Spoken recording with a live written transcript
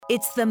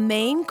It's the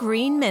Maine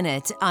Green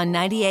Minute on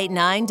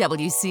 98.9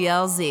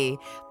 WCLZ,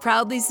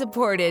 proudly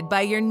supported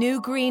by your new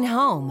green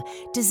home,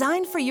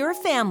 designed for your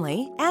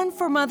family and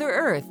for Mother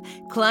Earth,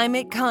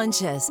 climate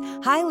conscious,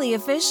 highly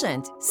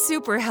efficient,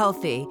 super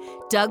healthy.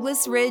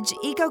 Douglas Ridge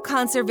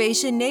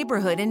Eco-Conservation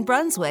Neighborhood in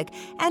Brunswick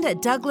and at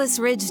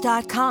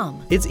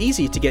douglasridge.com. It's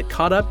easy to get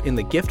caught up in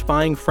the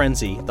gift-buying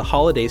frenzy the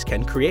holidays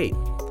can create.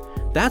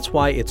 That's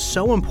why it's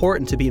so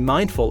important to be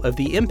mindful of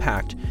the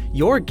impact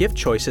your gift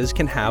choices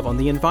can have on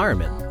the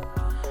environment.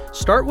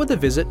 Start with a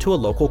visit to a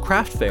local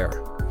craft fair,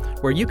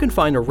 where you can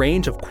find a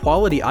range of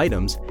quality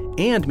items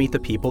and meet the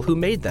people who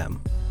made them.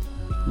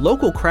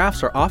 Local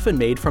crafts are often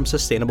made from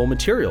sustainable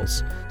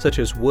materials, such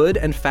as wood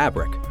and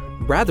fabric,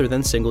 rather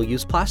than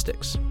single-use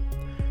plastics.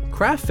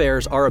 Craft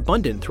fairs are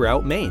abundant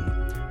throughout Maine.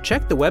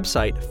 Check the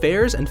website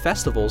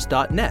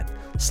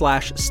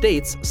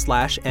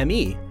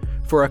fairsandfestivals.net/states/ME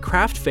for a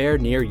craft fair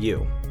near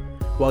you.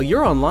 While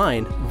you're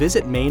online,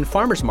 visit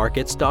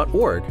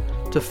mainefarmersmarkets.org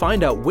to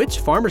find out which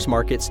farmers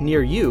markets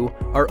near you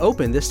are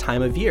open this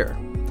time of year.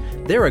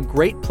 They're a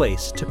great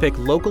place to pick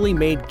locally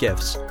made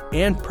gifts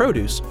and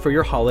produce for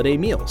your holiday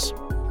meals.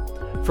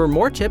 For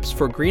more tips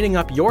for greening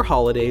up your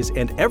holidays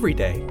and every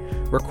day,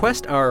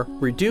 request our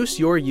Reduce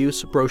Your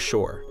Use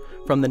brochure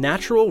from the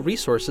Natural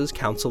Resources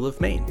Council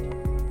of Maine.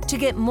 To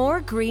get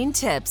more green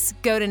tips,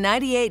 go to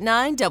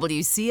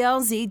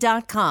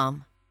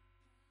 98.9WCLZ.com.